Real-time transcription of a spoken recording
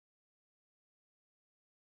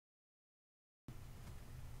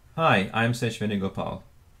Hi, I'm Sesh Venugopal.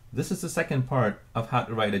 This is the second part of how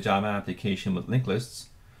to write a Java application with linked lists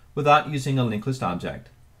without using a linked list object.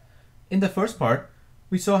 In the first part,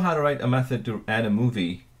 we saw how to write a method to add a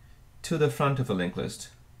movie to the front of a linked list.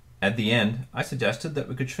 At the end, I suggested that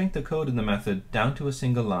we could shrink the code in the method down to a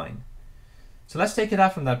single line. So let's take it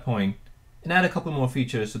out from that point and add a couple more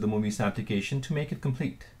features to the movies application to make it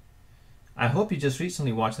complete. I hope you just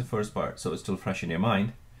recently watched the first part, so it's still fresh in your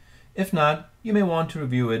mind. If not, you may want to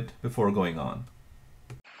review it before going on.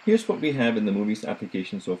 Here's what we have in the movies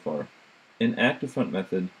application so far. An add to front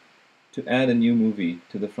method to add a new movie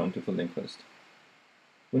to the front of a linked list.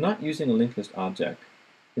 We're not using a linked list object.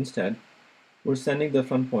 Instead, we're sending the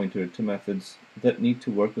front pointer to methods that need to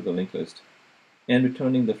work with a linked list and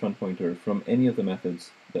returning the front pointer from any of the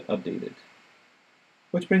methods that update it.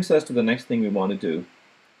 Which brings us to the next thing we want to do,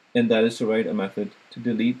 and that is to write a method to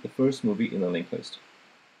delete the first movie in the linked list.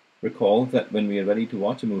 Recall that when we are ready to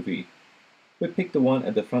watch a movie, we pick the one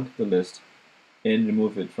at the front of the list and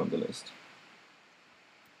remove it from the list.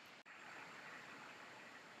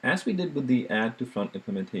 As we did with the add to front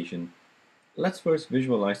implementation, let's first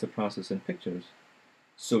visualize the process in pictures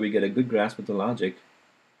so we get a good grasp of the logic,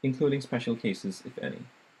 including special cases, if any.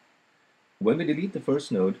 When we delete the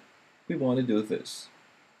first node, we want to do this,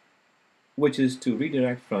 which is to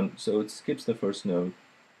redirect front so it skips the first node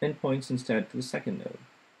and points instead to the second node.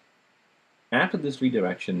 After this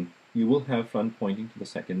redirection, you will have front pointing to the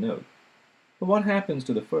second node. But what happens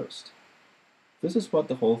to the first? This is what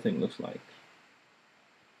the whole thing looks like.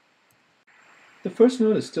 The first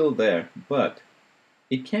node is still there, but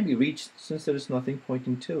it can't be reached since there is nothing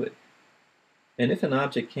pointing to it. And if an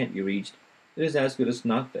object can't be reached, it is as good as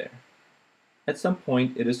not there. At some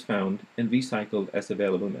point, it is found and recycled as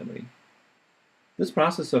available memory. This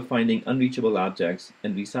process of finding unreachable objects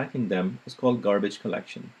and recycling them is called garbage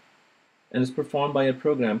collection, and is performed by a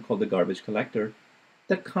program called the garbage collector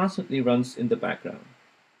that constantly runs in the background.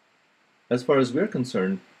 As far as we're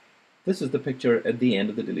concerned, this is the picture at the end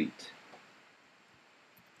of the delete.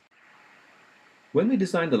 When we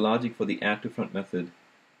designed the logic for the add to front method,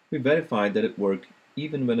 we verified that it worked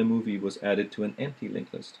even when a movie was added to an empty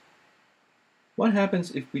linked list. What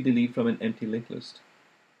happens if we delete from an empty linked list?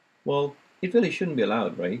 Well, it really shouldn't be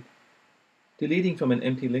allowed, right? Deleting from an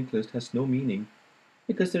empty linked list has no meaning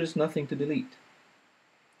because there is nothing to delete.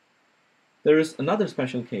 There is another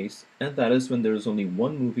special case, and that is when there is only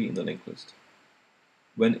one movie in the linked list.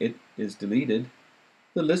 When it is deleted,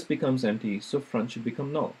 the list becomes empty, so front should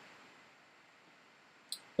become null.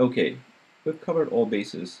 Okay, we've covered all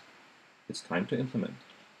bases. It's time to implement.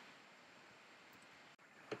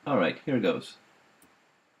 Alright, here goes.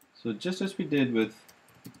 So just as we did with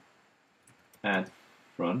add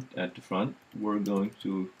to front, we're going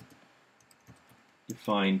to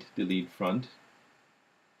define delete front.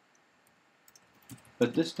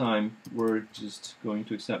 But this time, we're just going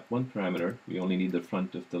to accept one parameter. We only need the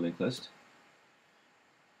front of the linked list.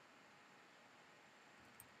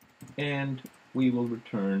 And we will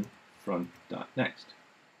return front.next.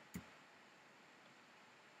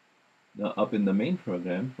 Now up in the main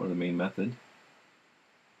program, or the main method,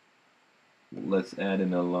 let's add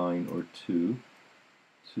in a line or two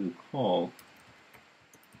to call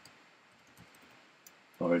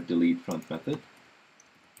our delete front method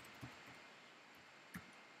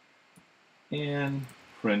and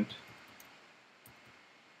print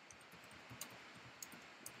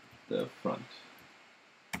the front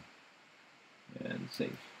and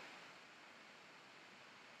save.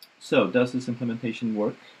 So does this implementation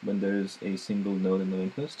work when there's a single node in the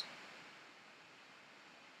linked list?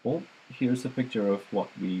 Well, here's a picture of what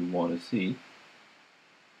we want to see.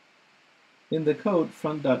 In the code,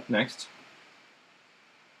 front.next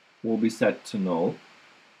will be set to null.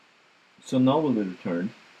 So null will be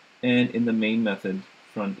returned, and in the main method,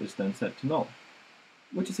 front is then set to null,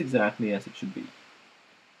 which is exactly as it should be.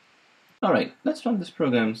 Alright, let's run this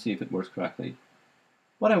program and see if it works correctly.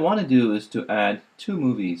 What I want to do is to add two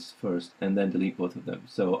movies first and then delete both of them.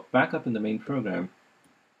 So back up in the main program,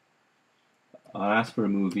 I'll ask for a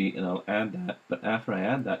movie and I'll add that, but after I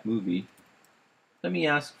add that movie, let me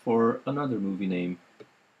ask for another movie name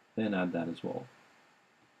and add that as well.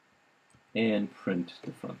 And print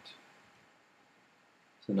the front.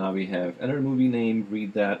 So now we have enter movie name,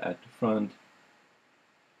 read that, add to front,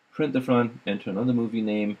 print the front, enter another movie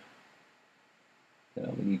name.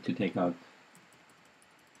 We need to take out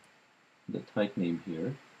the type name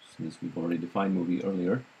here, since we've already defined movie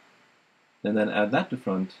earlier. And then add that to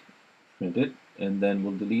front, print it, and then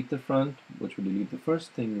we'll delete the front, which will delete the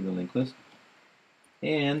first thing in the linked list.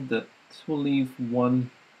 And that will leave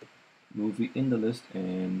one movie in the list,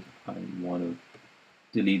 and I want to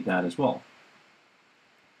delete that as well.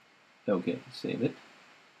 Okay, save it.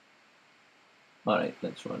 Alright,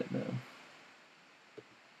 let's run it now.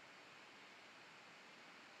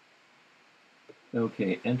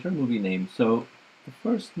 Okay, enter movie name. So the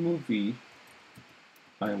first movie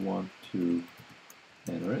I want to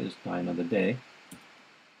enter is Die Another Day,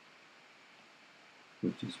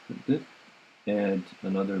 which is printed. Add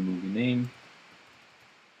another movie name,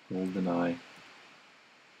 GoldenEye.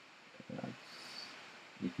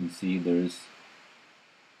 You can see there's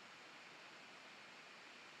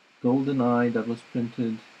GoldenEye that was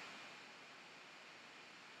printed,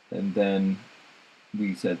 and then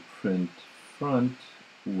we said print front,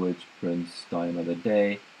 which prints Die Another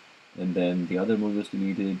Day, and then the other movie was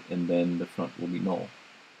deleted, and then the front will be null.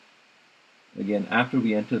 Again, after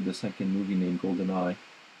we entered the second movie name GoldenEye,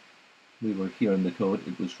 we were here in the code,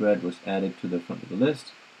 it was read, was added to the front of the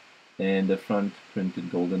list, and the front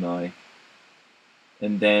printed GoldenEye,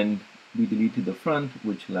 and then we deleted the front,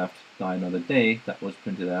 which left Die Another Day, that was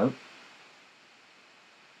printed out,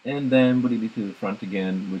 and then we deleted the front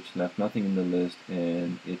again, which left nothing in the list,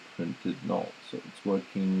 and it printed null. So it's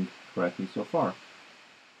working correctly so far.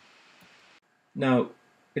 Now,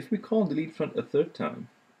 if we call delete front a third time,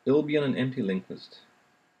 it will be on an empty linked list.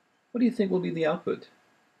 What do you think will be the output?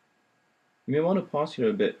 You may want to pause here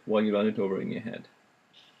a bit while you run it over in your head.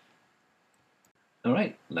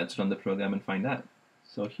 Alright, let's run the program and find out.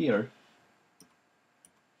 So here,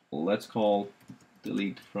 let's call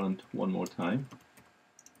delete front one more time.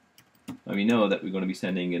 Now we know that we're going to be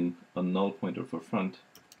sending in a null pointer for front.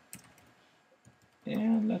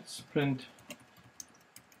 And let's print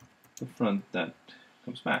the front that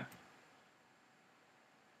comes back.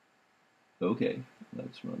 Okay,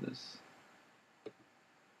 let's run this.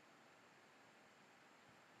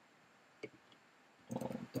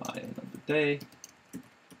 I'll Die Another Day.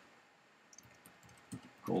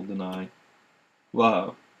 GoldenEye.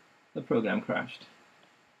 Wow, the program crashed.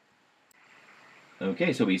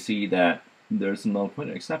 Okay, so we see that there's a null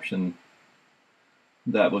pointer exception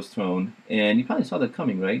that was thrown, and you probably saw that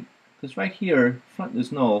coming, right? Because right here, front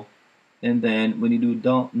is null, and then when you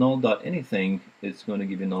do null.anything, it's going to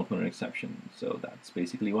give you a null pointer exception. So that's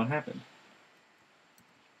basically what happened.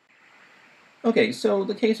 Okay, so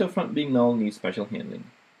the case of front being null needs special handling.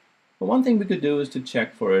 But one thing we could do is to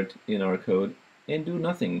check for it in our code and do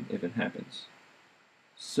nothing if it happens.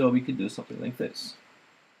 So we could do something like this.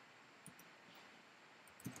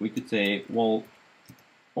 We could say, well,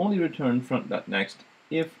 only return front.next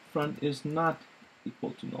if front is not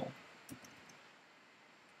equal to null.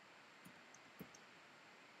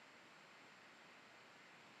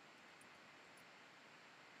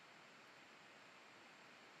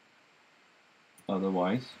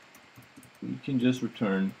 Otherwise, we can just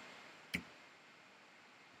return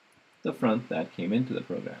the front that came into the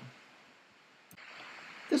program.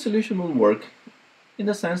 This solution will work in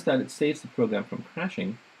the sense that it saves the program from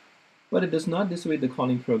crashing, but it does not dissuade the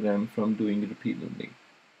calling program from doing it repeatedly,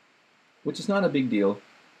 which is not a big deal,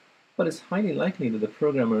 but it's highly likely that the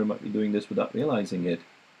programmer might be doing this without realizing it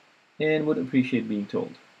and would appreciate being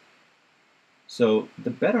told. So the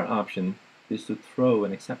better option is to throw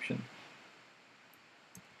an exception.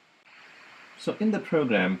 So in the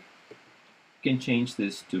program, you can change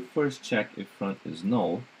this to first check if front is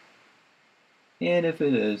null, and if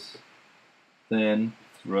it is, then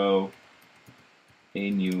throw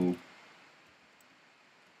a new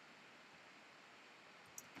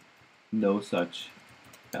no such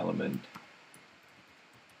element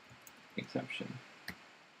exception.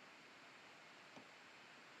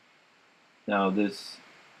 Now this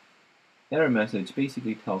error message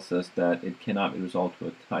basically tells us that it cannot be resolved to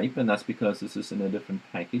a type, and that's because this is in a different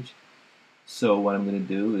package. So what I'm going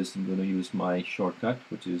to do is I'm going to use my shortcut,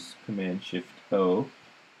 which is Command-Shift-O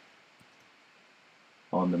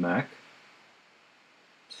on the Mac,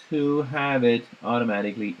 to have it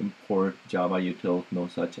automatically import Java util no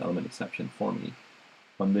such element exception for me.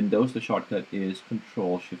 On Windows, the shortcut is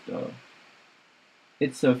Control-Shift-O.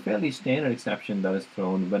 It's a fairly standard exception that is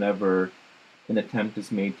thrown whenever an attempt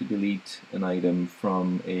is made to delete an item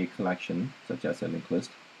from a collection, such as a linked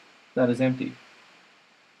list, that is empty.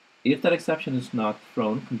 If that exception is not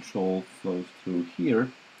thrown, Control flows through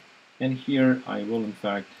here, and here I will in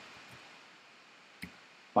fact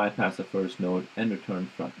bypass the first node and return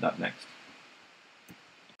front.next.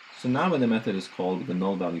 So now when the method is called with the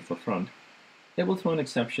null value for front, it will throw an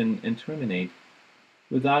exception and terminate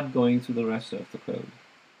without going through the rest of the code.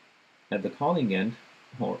 At the calling end,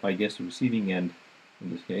 or I guess the receiving end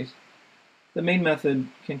in this case, the main method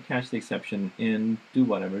can catch the exception and do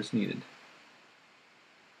whatever is needed.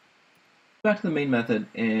 Back to the main method,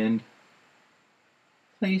 and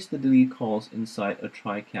place the delete calls inside a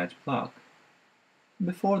try-catch block.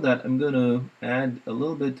 Before that, I'm going to add a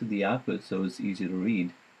little bit to the output so it's easy to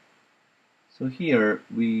read. So here,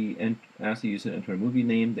 we ask the user to enter a movie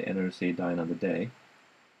name, they enter, say, Die Another Day,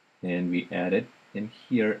 and we add it. And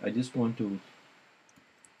here, I just want to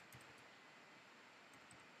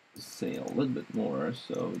say a little bit more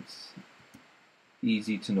so it's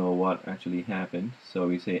easy to know what actually happened. So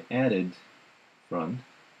we say added front,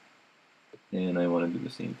 and I want to do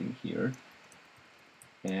the same thing here.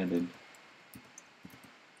 Added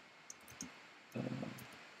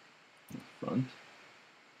front,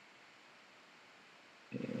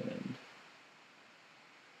 and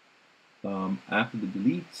after the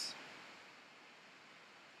deletes,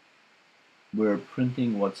 we're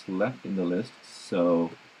printing what's left in the list. So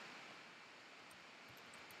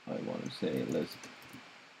I want to say list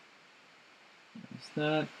is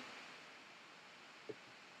that,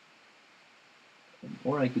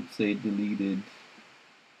 or I could say deleted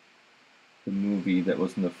the movie that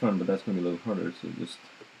was in the front, but that's going to be a little harder. So just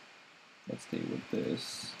let's stay with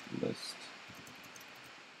this list.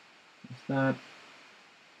 Is that,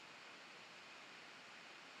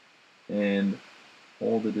 and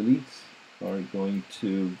all the deletes are going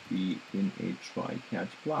to be in a try-catch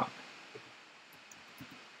block.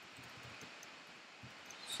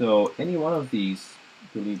 So any one of these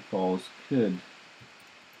delete calls could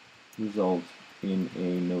result in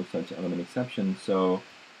a no such element exception. So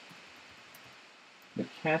the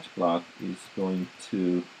catch block is going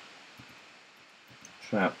to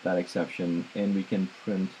trap that exception, and we can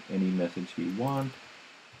print any message we want.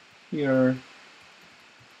 Here,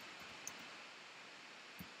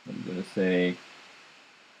 I'm going to say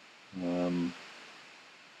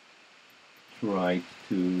try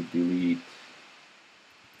to delete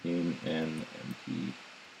in an empty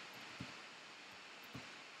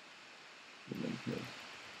link here.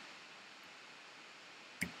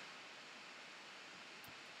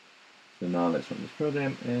 So now let's run this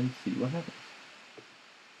program and see what happens.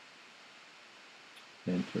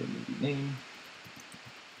 Enter movie name,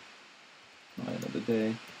 Die Another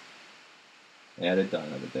Day, added Die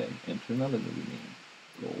Another Day, enter another movie name,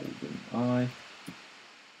 Golden Eye,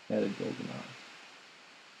 added Golden Eye.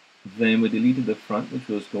 Then we deleted the front, which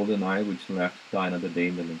was Golden Eye, which left Die Another Day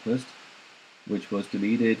in the linked list, which was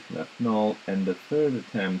deleted, left null, and the third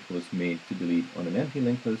attempt was made to delete on an empty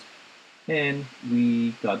linked list, and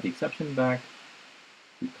we got the exception back,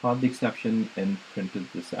 we caught the exception and printed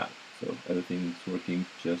this out. So everything's working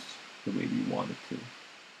just the way we want it to.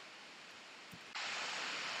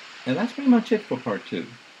 And that's pretty much it for part 2.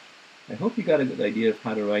 I hope you got a good idea of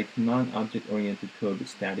how to write non-object oriented code with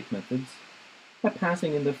static methods by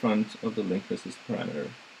passing in the front of the linked list as parameter.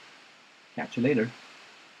 Catch you later.